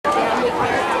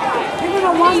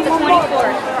the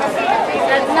 24th.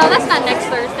 No, that's not next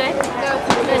Thursday.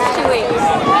 That's 2 weeks.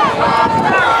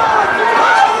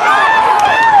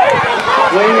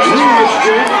 Lane 3 is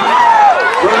good.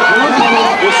 Brett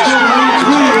Rumpel is still lane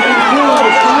 3. Lane 4,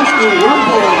 Ostrowski.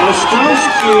 Rumpel,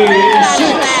 Ostrowski in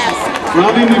 6.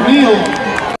 Robbie McNeil.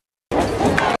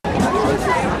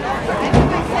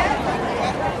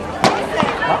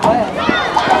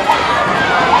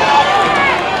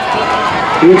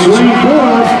 It's lane 4,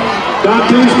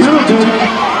 Dante's Pendleton.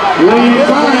 Lane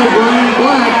 5, Ryan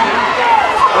Black.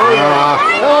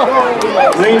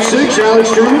 Lane 6, Alex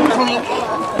German.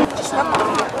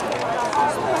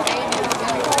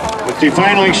 With the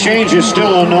final exchange is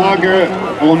still Onarga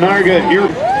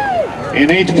in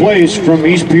 8th place from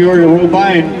East Peoria rolled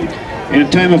by in a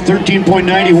time of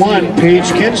 13.91.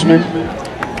 Paige Kinsman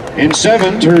in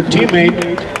 7th, her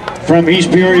teammate from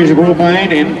East Peoria rolled by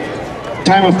in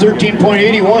time of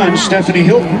 13.81, Stephanie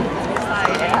Hilton.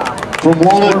 From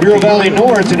Walnut Bureau Valley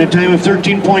North in a time of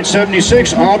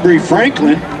 13.76, Aubrey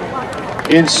Franklin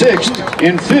in 6th.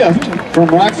 In 5th, from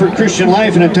Rockford Christian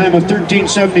Life in a time of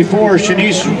 13.74,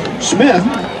 Shanice Smith.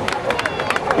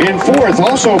 In 4th,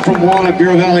 also from Walnut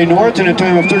Bureau Valley North in a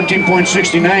time of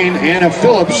 13.69, Anna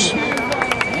Phillips.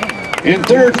 In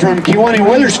 3rd, from Kewanee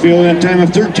Weathersfield in a time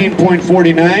of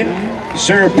 13.49,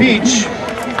 Sarah Peach.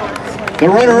 The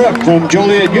runner-up from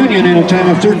Joliet Union in a time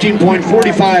of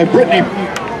 13.45, Brittany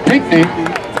Pinckney.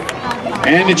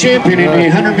 And the champion in the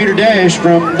 100-meter dash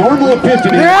from Normal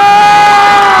Epiphany.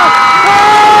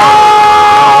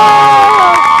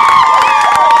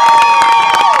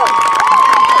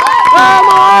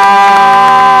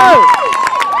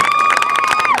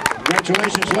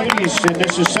 Congratulations, ladies. And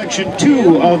this is section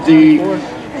 2 of the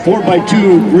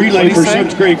 4x2 relay for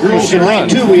 7th grade girls. In lane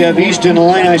 2, we have Easton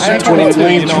Illini Central. In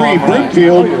lane 3,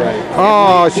 Brookfield.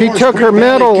 Oh, she took her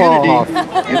medal off.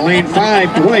 In lane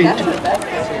 5, Dwight.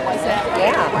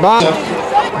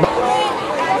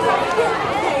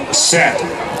 Set.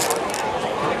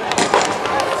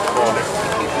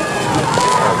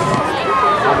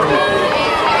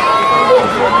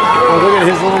 Oh, look at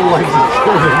his little legs.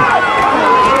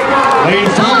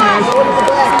 Lane 5.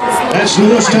 That's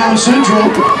Lewistown Central.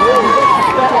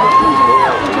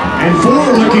 And 4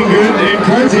 looking good in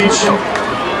Carthage.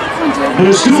 But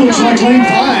it still looks like lane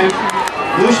 5.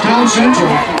 Lewistown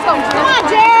Central.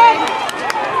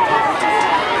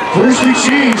 First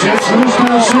exchange, that's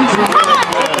Lewistown Central.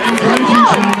 And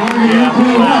Carthage and Margaret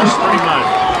Airport West.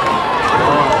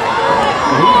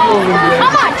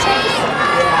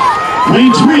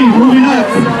 Lane 3 moving up.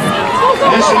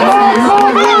 That's the Margaret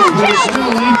Airport West, but it's still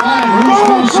lane 5.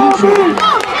 Lewistown Central.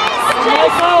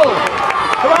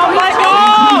 Come on,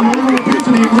 Michael!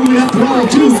 Epiphany moving up well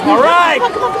too. All right.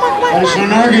 That's the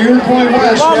Margaret Airport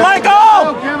West. Come on,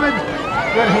 Michael!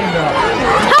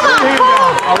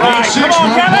 All right, Lane 6, come on,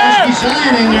 Mount Kevin! Pasky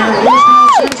signing there. Lewistown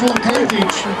Central and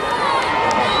Carthage.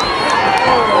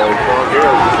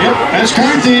 Yep, that's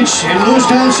Carthage and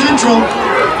Lewistown Central.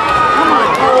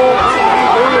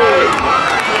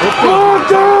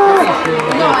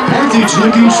 Carthage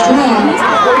looking strong.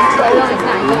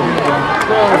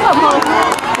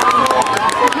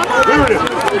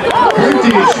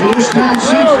 Carthage, Lewistown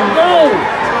Central.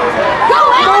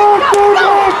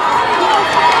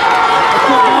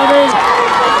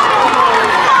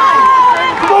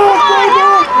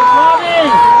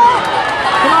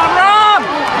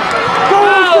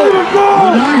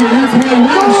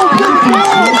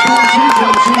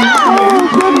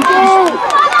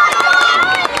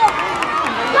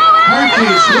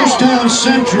 Lewistown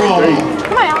Central.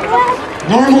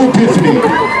 Normal Epiphany.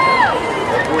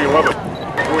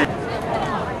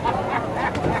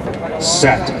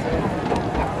 Set.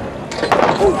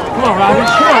 Come on, Robbie.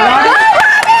 Come on, Robbie.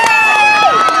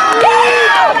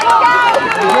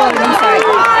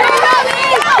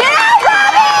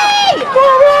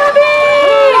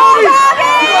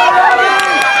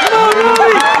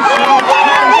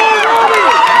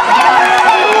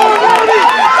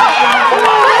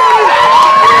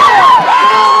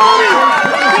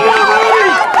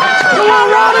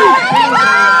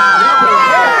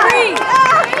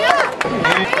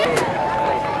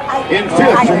 In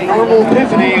 5th from Normal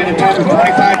Epiphany in a time of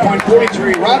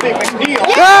 25.43, Robbie McNeil.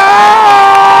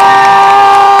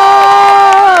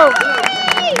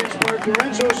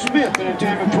 Lorenzo Smith in a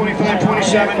time of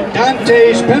 25.27,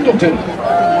 Dante's Pendleton.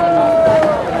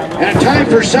 And a time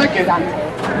for second,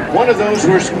 one of those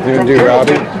was from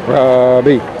Pendleton,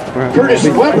 Curtis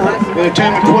Weber in a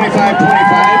time of 25.25,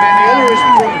 and the other is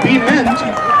from B Mint,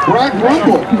 Brock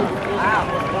Rumpel.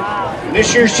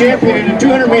 This year's champion in the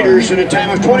 200 meters in a time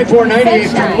of 24.98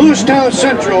 from Lewistown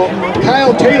Central,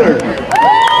 Kyle Taylor.